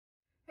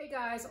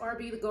Guys,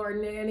 RB the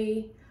Garden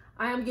Nanny.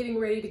 I am getting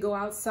ready to go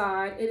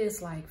outside. It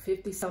is like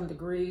 50 some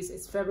degrees.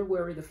 It's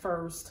February the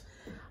 1st.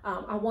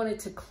 I wanted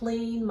to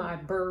clean my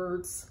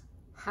birds'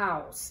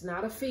 house,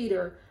 not a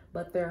feeder,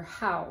 but their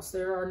house.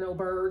 There are no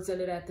birds in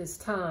it at this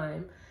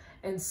time.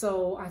 And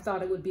so I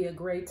thought it would be a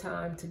great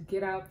time to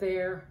get out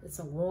there. It's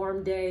a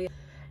warm day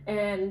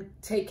and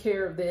take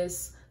care of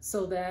this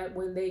so that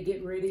when they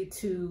get ready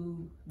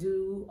to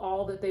do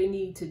all that they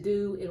need to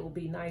do, it will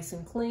be nice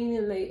and clean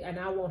and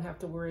I won't have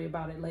to worry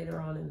about it later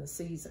on in the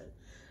season.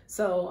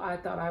 So I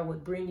thought I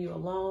would bring you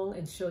along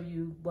and show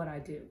you what I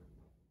do.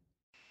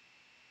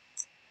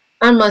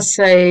 I must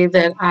say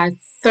that I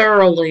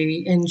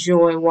thoroughly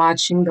enjoy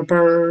watching the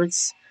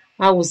birds.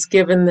 I was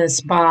given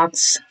this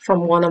box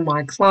from one of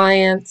my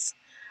clients.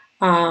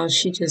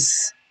 She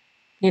just,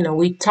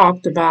 we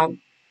talked about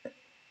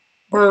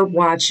bird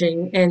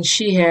watching and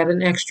she had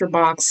an extra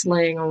box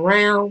laying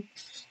around,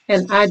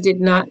 and I did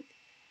not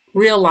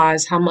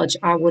realize how much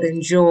I would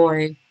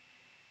enjoy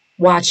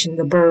watching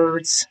the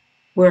birds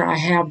where I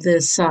have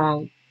this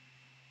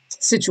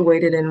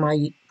situated in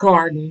my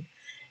garden.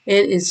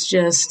 It is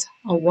just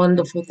a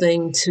wonderful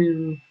thing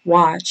to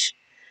watch.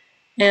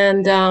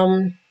 And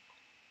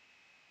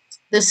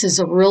this is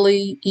a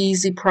really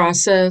easy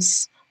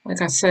process.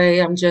 Like I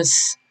say, I'm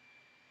just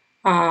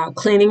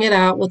cleaning it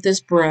out with this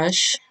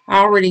brush.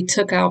 I already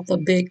took out the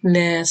big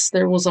nest.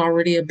 There was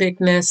already a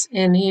big nest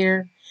in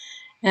here.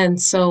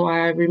 And so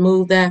I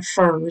removed that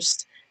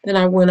first. Then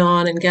I went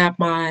on and got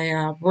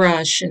my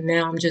brush, and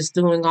now I'm just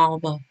doing all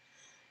the,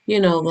 the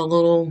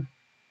little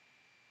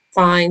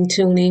fine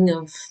tuning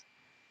of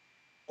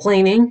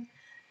cleaning.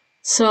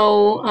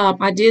 So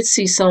I did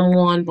see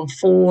someone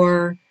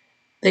before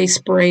they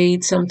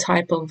sprayed some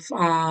type of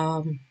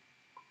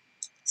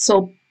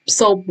soap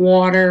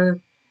water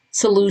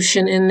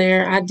solution in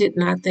there. I did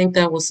not think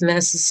that was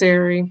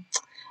necessary.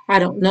 I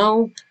don't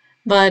know,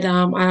 but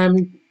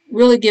I'm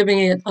really giving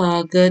it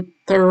a good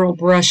thorough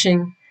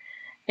brushing.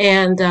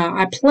 And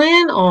I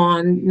plan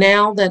on,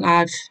 now that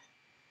I've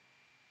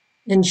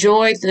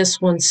enjoyed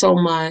this one so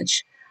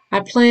much,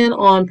 I plan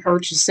on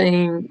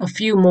purchasing a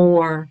few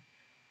more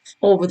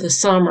over the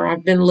summer.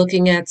 I've been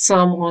looking at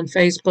some on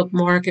Facebook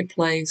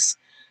Marketplace.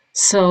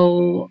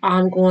 So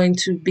I'm going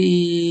to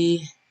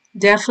be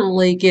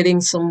definitely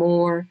getting some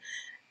more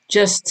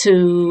just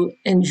to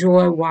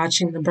enjoy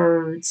watching the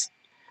birds.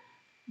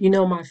 You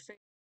know, my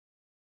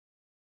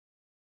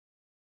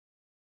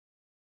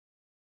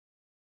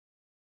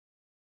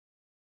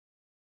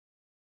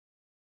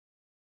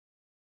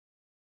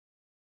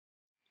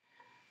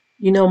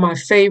my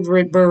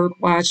favorite bird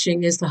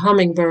watching is the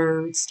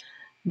hummingbirds.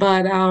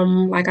 But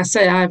like I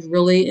said, I've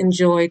really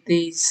enjoyed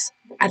these.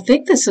 I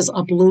think this is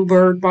a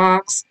Bluebird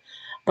box,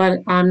 but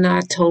I'm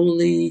not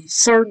totally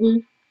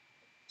certain.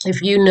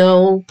 If you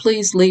know,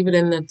 please leave it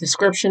in the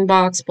description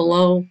box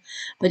below.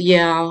 But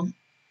yeah,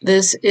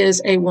 this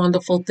is a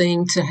wonderful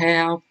thing to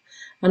have.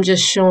 I'm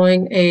just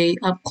showing a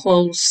up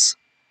close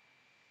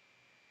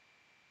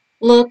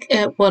look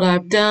at what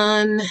I've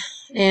done.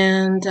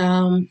 And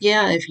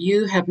yeah, if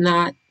you have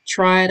not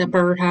tried a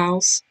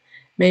birdhouse,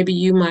 maybe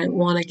you might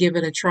want to give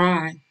it a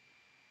try.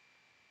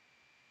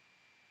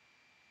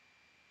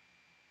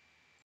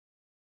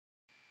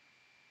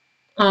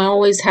 I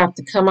always have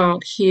to come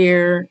out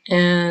here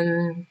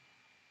and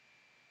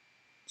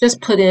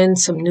just put in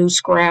some new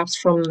scraps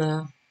from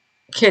the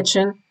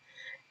kitchen.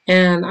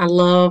 And I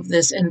love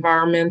this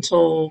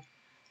environmental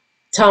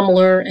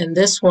tumbler, and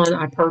this one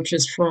I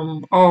purchased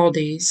from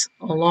Aldi's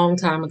a long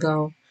time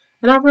ago.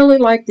 And I really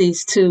like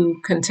these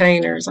two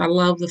containers. I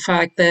love the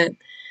fact that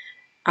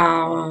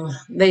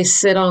they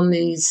sit on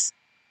these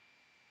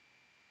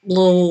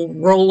little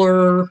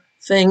roller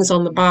things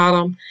on the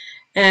bottom.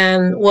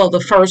 And well, the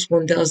first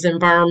one does, the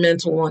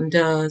environmental one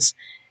does.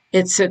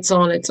 It sits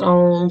on its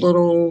own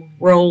little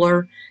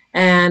roller,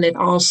 and it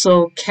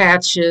also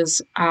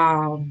catches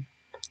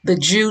the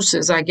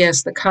juices, I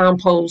guess, the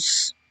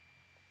compost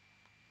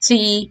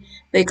tea,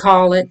 they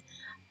call it.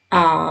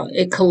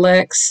 It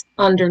collects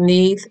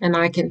underneath, and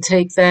I can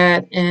take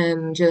that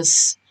and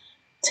just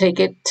take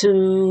it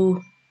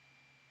to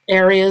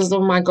areas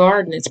of my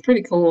garden. It's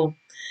pretty cool.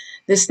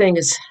 This thing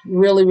is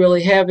really,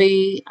 really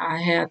heavy. I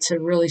had to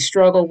really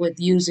struggle with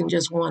using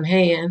just one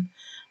hand,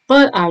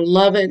 but I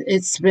love it.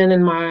 It's been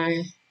in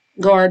my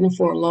garden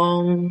for a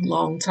long,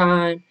 long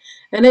time,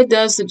 and it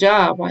does the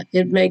job.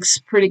 It makes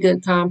pretty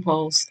good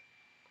compost.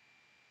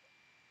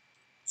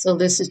 So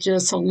this is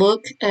just a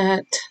look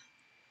at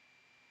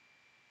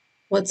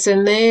what's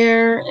in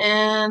there,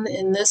 and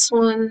in this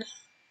one,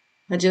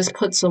 I just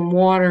put some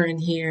water in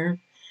here,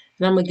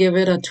 and I'm going to give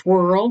it a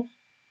twirl.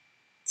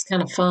 It's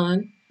kind of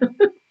fun.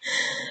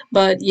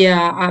 But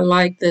yeah, I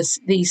like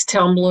these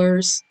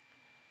tumblers.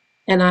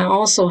 And I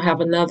also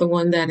have another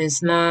one that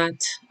is not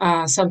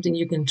something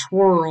you can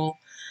twirl,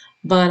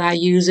 but I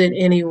use it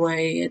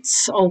anyway.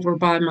 It's over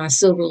by my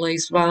silver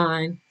lace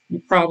vine.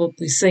 You've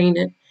probably seen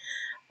it.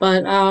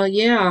 But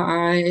yeah,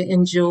 I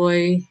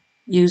enjoy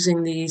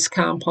using these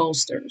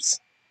composters.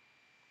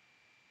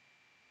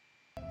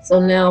 So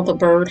now the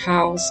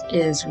birdhouse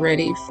is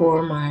ready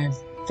for my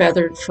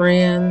feathered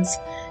friends,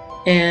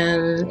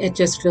 and it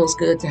just feels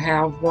good to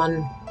have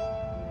one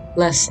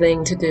less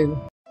thing to do.